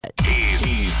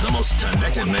He's the most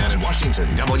connected man in Washington.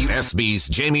 WSB's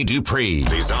Jamie Dupree.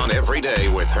 He's on every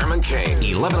day with Herman Cain.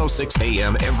 11:06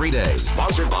 a.m. every day.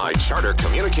 Sponsored by Charter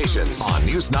Communications on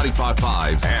News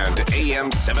 95.5 and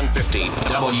AM 750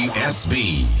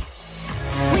 WSB.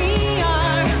 We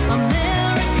are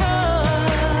America.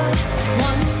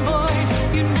 One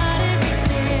voice, united we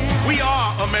stand. We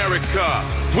are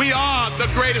America. We are the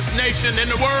greatest nation in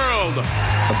the world.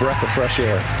 A breath of fresh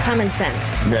air. Common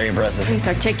sense. Very impressive. He's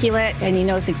articulate, and he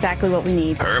knows exactly what we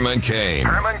need. Herman Cain.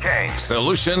 Herman Cain.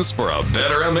 Solutions for a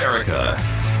better America.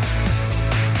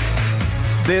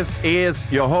 This is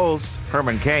your host,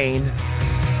 Herman Cain.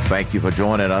 Thank you for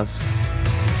joining us,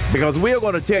 because we're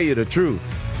going to tell you the truth.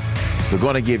 We're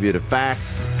going to give you the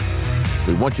facts.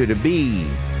 We want you to be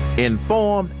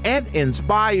informed and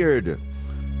inspired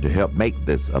to help make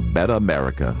this a better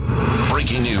America.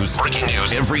 Breaking news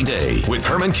every day with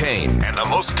Herman Cain and the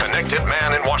most connected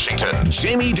man in Washington,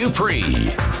 Jamie Dupree.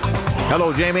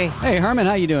 Hello, Jamie. Hey, Herman,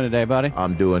 how you doing today, buddy?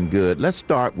 I'm doing good. Let's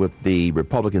start with the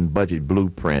Republican budget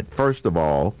blueprint. First of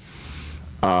all,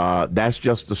 that's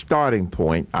just the starting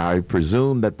point. I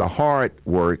presume that the hard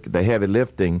work, the heavy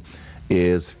lifting,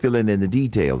 is filling in the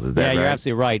details. Is that right? Yeah, you're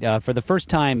absolutely right. For the first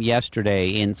time yesterday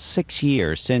in 6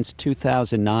 years, since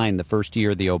 2009, the first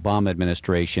year of the Obama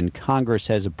administration, Congress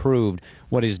has approved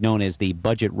what is known as the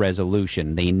budget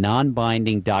resolution, the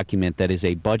non-binding document that is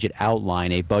a budget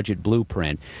outline, a budget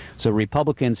blueprint. So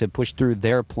Republicans have pushed through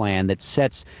their plan that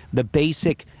sets the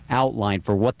basic outline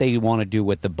for what they want to do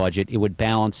with the budget. It would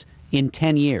balance in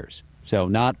 10 years. So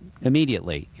not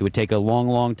immediately. It would take a long,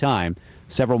 long time.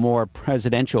 Several more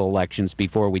presidential elections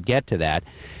before we get to that.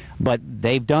 But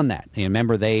they've done that. And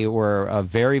remember, they were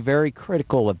very, very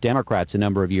critical of Democrats a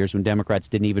number of years when Democrats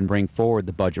didn't even bring forward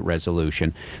the budget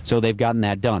resolution. So they've gotten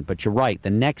that done. But you're right. The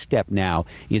next step now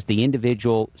is the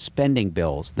individual spending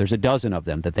bills. There's a dozen of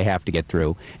them that they have to get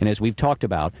through. And as we've talked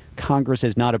about, Congress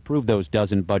has not approved those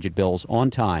dozen budget bills on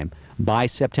time by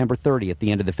September 30th,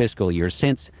 the end of the fiscal year,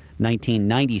 since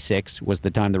 1996 was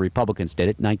the time the Republicans did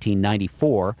it.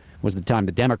 1994 was the time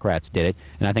the Democrats did it.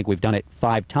 And I think we've done it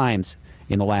 5 times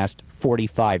in the last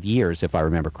 45 years, if I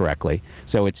remember correctly.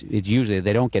 So it's usually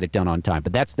they don't get it done on time.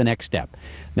 But that's the next step.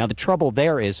 Now, the trouble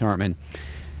there is, Herman,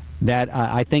 that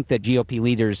I think that GOP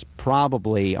leaders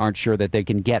probably aren't sure that they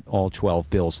can get all 12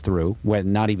 bills through,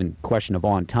 when not even question of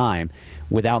on time,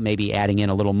 without maybe adding in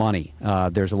a little money.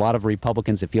 There's a lot of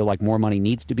Republicans that feel like more money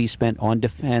needs to be spent on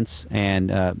defense and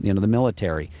the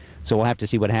military. So we'll have to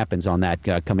see what happens on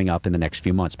that coming up in the next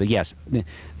few months. But yes,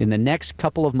 in the next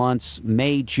couple of months,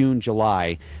 May, June,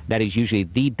 July, that is usually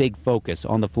the big focus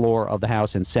on the floor of the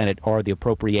House and Senate are the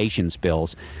appropriations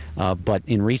bills. But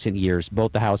in recent years,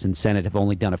 both the House and Senate have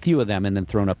only done a few of them and then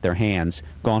thrown up their hands,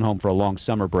 gone home for a long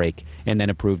summer break, and then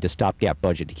approved a stopgap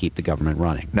budget to keep the government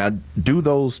running. Now, do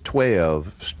those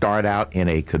 12 start out in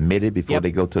a committee before they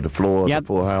go to the floor of the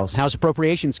full House? House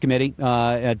Appropriations Committee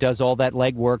does all that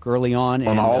legwork early on.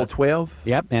 On all 12?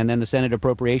 Yep, and then the Senate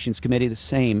Appropriations Committee the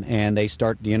same, and they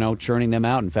start, churning them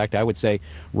out. In fact, I would say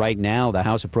right now the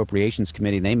House Appropriations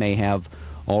Committee, they may have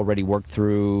already worked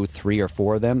through 3 or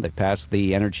 4 of them. They passed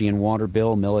the Energy and Water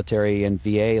Bill, Military and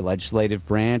VA, Legislative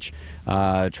Branch,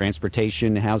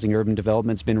 Transportation, Housing, Urban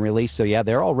Development's been released. So, yeah,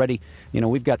 they're already,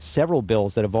 we've got several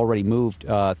bills that have already moved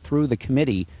through the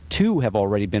committee. 2 have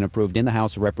already been approved in the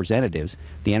House of Representatives,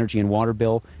 the Energy and Water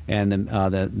Bill and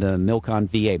the MILCON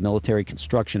VA, Military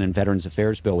Construction and Veterans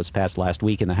Affairs Bill, was passed last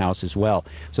week in the House as well.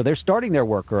 So they're starting their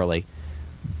work early,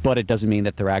 but it doesn't mean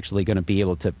that they're actually going to be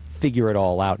able to figure it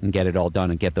all out and get it all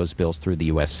done and get those bills through the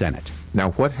U.S. Senate.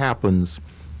 Now, what happens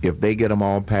if they get them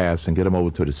all passed and get them over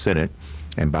to the Senate,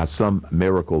 and by some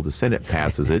miracle the Senate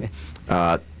passes it?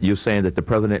 You're saying that the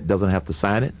president doesn't have to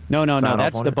sign it? No.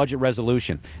 That's the budget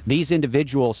resolution. These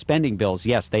individual spending bills,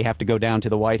 yes, they have to go down to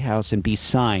the White House and be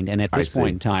signed. And at this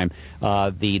point in time,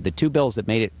 the 2 bills that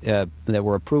made it that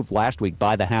were approved last week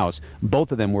by the House,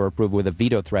 both of them were approved with a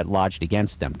veto threat lodged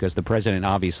against them, because the president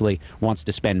obviously wants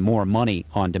to spend more money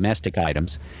on domestic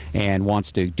items and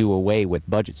wants to do away with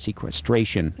budget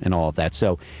sequestration and all of that.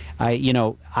 So, I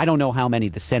don't know how many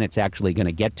the Senate's actually going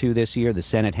to get to this year. The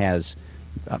Senate has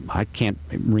I can't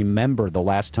remember the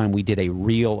last time we did a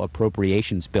real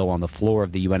appropriations bill on the floor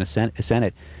of the U.S.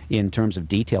 Senate in terms of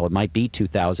detail. It might be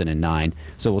 2009,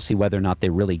 so we'll see whether or not they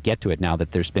really get to it now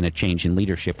that there's been a change in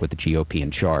leadership with the GOP in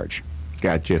charge.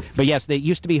 Gotcha. But yes, they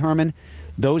used to be, Herman,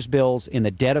 those bills in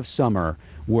the dead of summer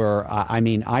were,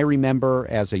 I remember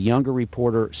as a younger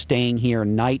reporter staying here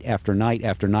night after night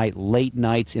after night, late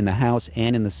nights in the House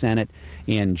and in the Senate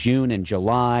in June and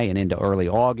July and into early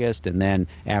August and then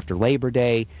after Labor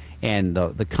Day. and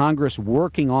the Congress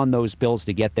working on those bills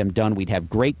to get them done. We'd have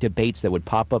great debates that would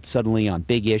pop up suddenly on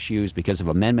big issues because of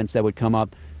amendments that would come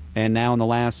up. And now in the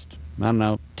last,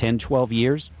 10, 12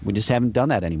 years, we just haven't done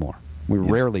that anymore. We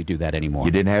rarely do that anymore.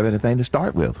 You didn't have anything to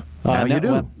start with. Now you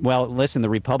do. Well, listen, the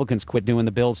Republicans quit doing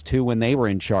the bills, too, when they were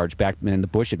in charge back in the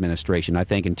Bush administration. I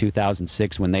think in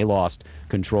 2006, when they lost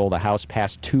control, the House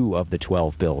passed 2 of the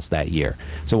 12 bills that year.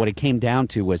 So what it came down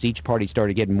to was each party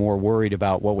started getting more worried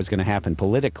about what was going to happen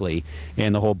politically,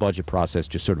 and the whole budget process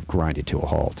just sort of grinded to a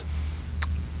halt.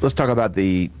 Let's talk about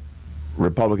the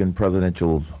Republican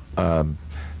presidential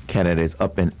candidates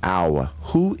up in Iowa.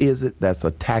 Who is it that's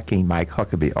attacking Mike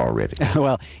Huckabee already?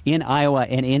 Well, in Iowa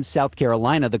and in South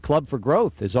Carolina, the Club for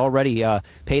Growth has already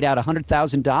paid out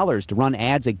 $100,000 to run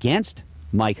ads against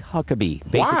Mike Huckabee.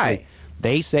 Why?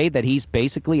 They say that he's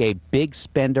basically a big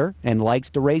spender and likes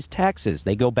to raise taxes.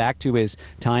 They go back to his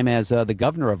time as the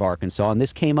governor of Arkansas, and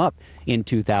this came up in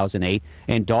 2008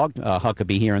 and dogged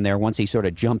Huckabee here and there once he sort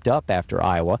of jumped up after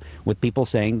Iowa, with people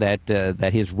saying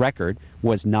that his record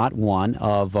was not one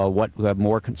of what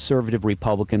more conservative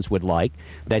Republicans would like,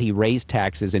 that he raised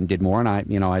taxes and did more, and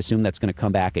I assume that's going to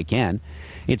come back again.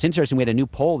 It's interesting, we had a new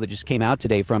poll that just came out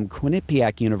today from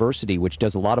Quinnipiac University, which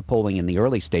does a lot of polling in the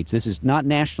early states. This is not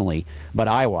nationally, but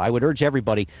Iowa. I would urge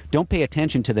everybody, don't pay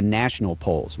attention to the national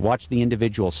polls. Watch the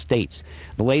individual states.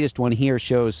 The latest one here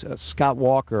shows Scott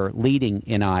Walker leading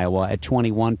in Iowa at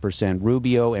 21%,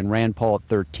 Rubio and Rand Paul at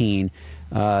 13%,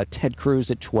 Ted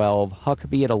Cruz at 12%,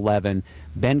 Huckabee at 11%,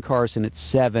 Ben Carson at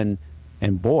 7%,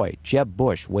 and boy, Jeb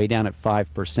Bush way down at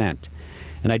 5%.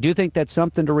 And I do think that's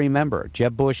something to remember.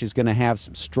 Jeb Bush is going to have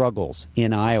some struggles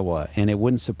in Iowa, and it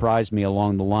wouldn't surprise me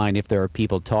along the line if there are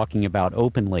people talking about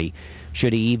openly,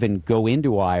 should he even go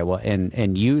into Iowa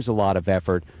and use a lot of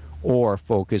effort or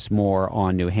focus more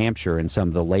on New Hampshire in some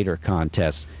of the later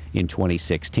contests in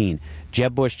 2016.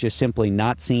 Jeb Bush just simply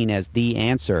not seen as the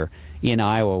answer in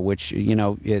Iowa, which,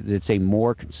 it's a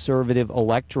more conservative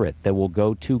electorate that will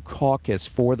go to caucus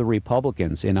for the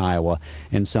Republicans in Iowa,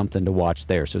 and something to watch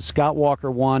there. So Scott Walker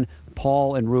won,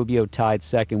 Paul and Rubio tied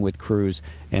second with Cruz,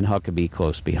 and Huckabee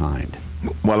close behind.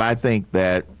 Well, I think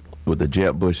that with the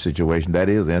Jeb Bush situation, that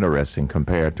is interesting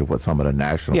compared to what some of the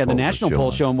national polls the national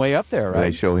polls show him way up there, right?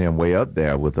 They show him way up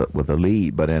there with a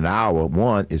lead. But in Iowa,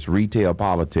 one, it's retail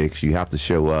politics. You have to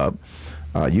show up.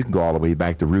 You can go all the way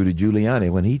back to Rudy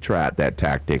Giuliani when he tried that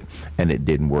tactic, and it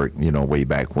didn't work, way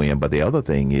back when. But the other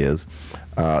thing is,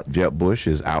 Jeb Bush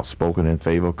is outspoken in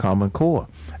favor of Common Core.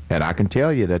 And I can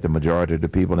tell you that the majority of the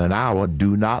people in Iowa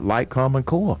do not like Common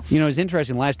Core. It's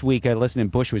interesting. Last week I listened,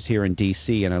 and Bush was here in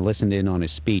D.C., and I listened in on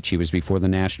his speech. He was before the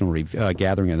national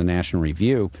gathering of the National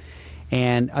Review.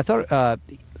 And I thought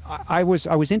I was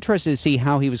interested to see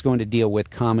how he was going to deal with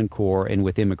Common Core and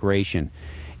with immigration.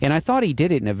 And I thought he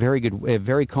did it in a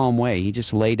very calm way. He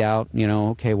just laid out,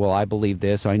 okay, well, I believe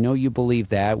this. I know you believe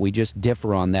that. We just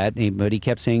differ on that. But he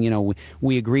kept saying,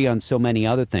 we agree on so many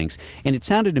other things. And it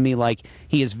sounded to me like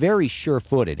he is very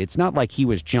sure-footed. It's not like he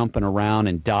was jumping around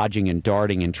and dodging and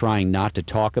darting and trying not to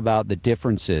talk about the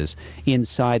differences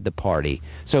inside the party.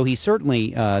 So he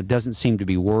certainly doesn't seem to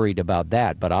be worried about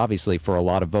that. But obviously, for a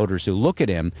lot of voters who look at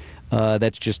him,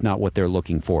 that's just not what they're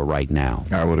looking for right now.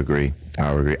 I would agree.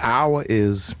 Iowa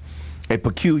is a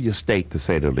peculiar state, to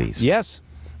say the least. Yes.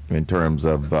 In terms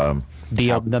of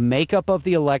the makeup of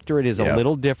the electorate is a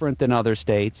little different than other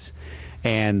states,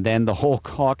 and then the whole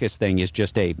caucus thing is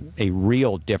just a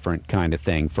real different kind of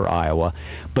thing for Iowa.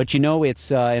 But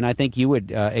it's and I think you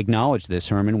would acknowledge this,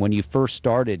 Herman, when you first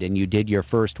started and you did your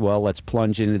first, let's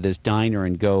plunge into this diner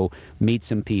and go meet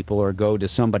some people or go to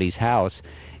somebody's house,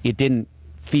 it didn't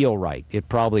feel right. It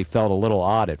probably felt a little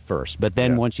odd at first. But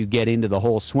then once you get into the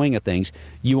whole swing of things,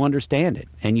 you understand it.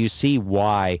 And you see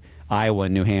why Iowa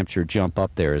and New Hampshire jump up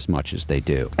there as much as they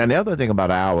do. And the other thing about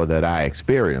Iowa that I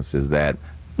experienced is that,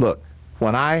 look,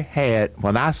 when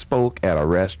I spoke at a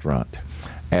restaurant,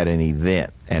 at an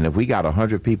event, and if we got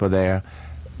 100 people there,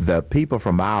 the people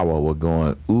from Iowa were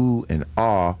going, ooh and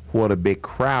ah, what a big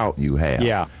crowd you have.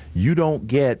 Yeah. You don't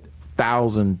get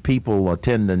 1,000 people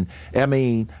attending. I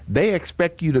mean, they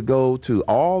expect you to go to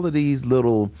all of these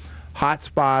little hot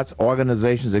spots,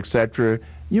 organizations, etc.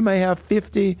 You may have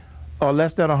 50 or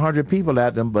less than 100 people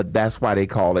at them, but that's why they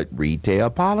call it retail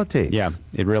politics. Yeah,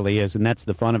 it really is. And that's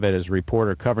the fun of it as a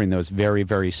reporter covering those very,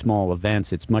 very small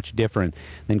events. It's much different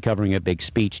than covering a big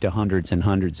speech to hundreds and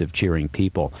hundreds of cheering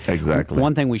people. Exactly.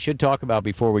 One thing we should talk about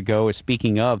before we go is,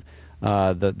 speaking of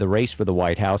the race for the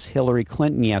White House, Hillary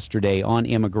Clinton yesterday on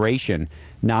immigration,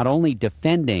 not only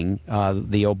defending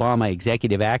the Obama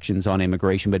executive actions on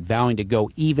immigration, but vowing to go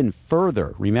even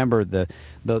further. Remember,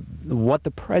 what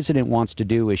the president wants to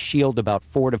do is shield about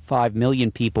 4 to 5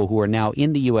 million people who are now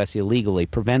in the U.S. illegally,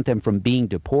 prevent them from being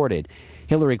deported.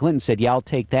 Hillary Clinton said, yeah, I'll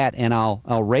take that and I'll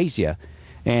raise you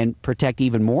and protect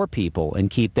even more people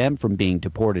and keep them from being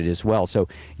deported as well. So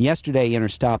yesterday in her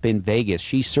stop in Vegas,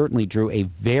 she certainly drew a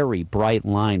very bright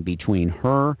line between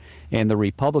her and the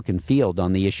Republican field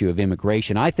on the issue of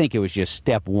immigration. I think it was just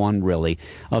step one, really,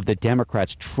 of the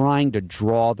Democrats trying to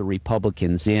draw the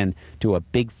Republicans in to a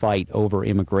big fight over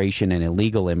immigration and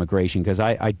illegal immigration, because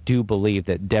I do believe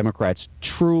that Democrats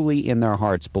truly in their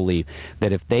hearts believe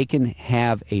that if they can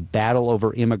have a battle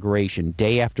over immigration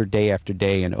day after day after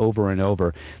day and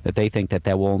over, that they think that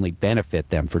will only benefit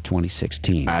them for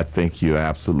 2016. I think you're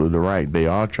absolutely right. They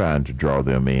are trying to draw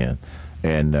them in.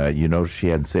 And, she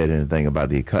hadn't said anything about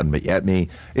the economy yet. I mean,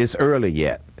 it's early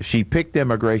yet. She picked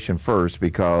immigration first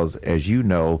because, as you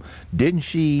know, didn't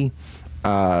she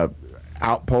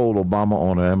outpolled Obama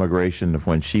on immigration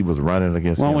when she was running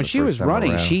against him? Well, when she was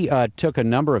running, she took a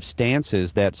number of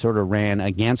stances that sort of ran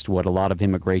against what a lot of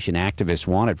immigration activists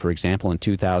wanted. For example, in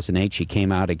 2008, she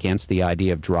came out against the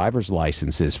idea of driver's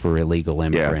licenses for illegal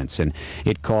immigrants. Yeah. And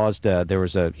it caused, I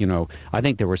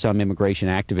think there were some immigration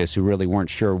activists who really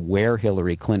weren't sure where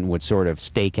Hillary Clinton would sort of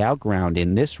stake out ground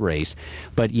in this race.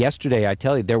 But yesterday, I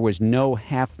tell you, there was no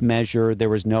half measure. There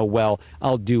was no, well,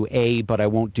 I'll do A, but I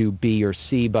won't do B, or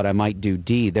C, but I might do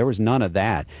D. There was none of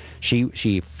that.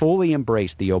 She fully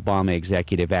embraced the Obama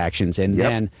executive actions, and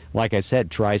then, like I said,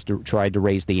 tried to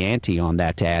raise the ante on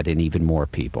that to add in even more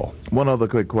people. One other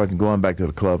quick question, going back to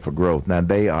the Club for Growth. Now,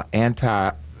 they are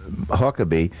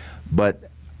anti-Huckabee,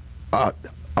 but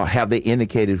have they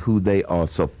indicated who they are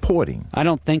supporting? I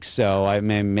don't think so. I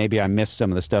mean, maybe I missed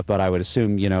some of the stuff, but I would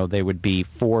assume, they would be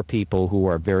for people who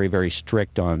are very, very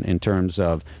strict in terms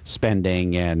of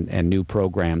spending and new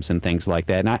programs and things like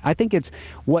that. And I think it's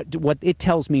what it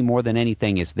tells me more than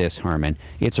anything is this, Herman.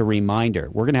 It's a reminder.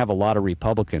 We're going to have a lot of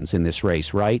Republicans in this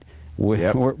race, right?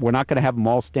 We're not going to have them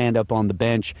all stand up on the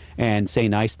bench and say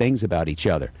nice things about each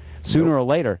other. Sooner or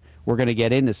later, we're going to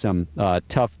get into some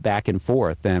tough back and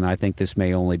forth, and I think this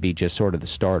may only be just sort of the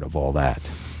start of all that.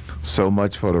 So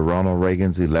much for the Ronald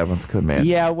Reagan's 11th commandment.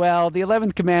 Yeah, well, the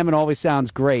 11th commandment always sounds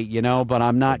great, but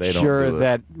I'm not sure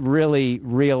that really,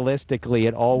 realistically,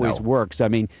 it always works. I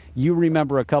mean, you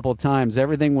remember a couple of times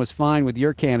everything was fine with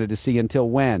your candidacy until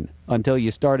when? Until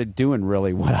you started doing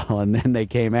really well, and then they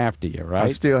came after you, right?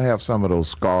 I still have some of those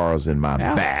scars in my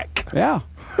back. Yeah.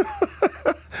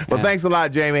 Well, thanks a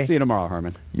lot, Jamie. See you tomorrow,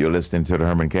 Herman. You're listening to the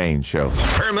Herman Cain Show.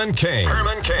 Herman Cain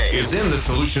is in the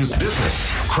solutions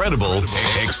business. Credible,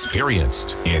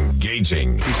 experienced,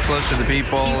 engaging. He's close to the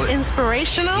people. He's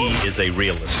inspirational. He is a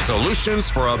realist. Solutions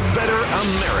for a better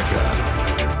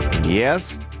America.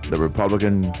 Yes, the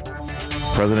Republican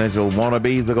presidential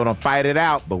wannabes are going to fight it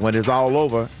out, but when it's all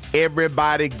over,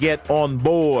 everybody get on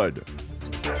board.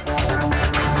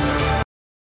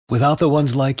 Without the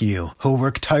ones like you, who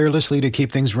work tirelessly to keep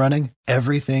things running,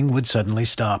 everything would suddenly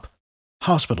stop.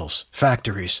 Hospitals,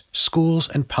 factories, schools,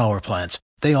 and power plants,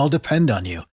 they all depend on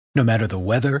you. No matter the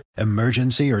weather,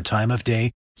 emergency, or time of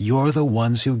day, you're the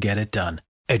ones who get it done.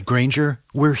 At Grainger,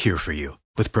 we're here for you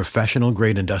with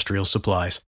professional-grade industrial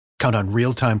supplies. Count on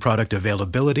real-time product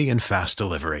availability and fast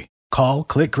delivery. Call,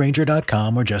 click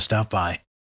Grainger.com, or just stop by.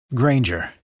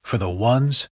 Grainger, for the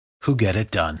ones who get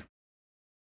it done.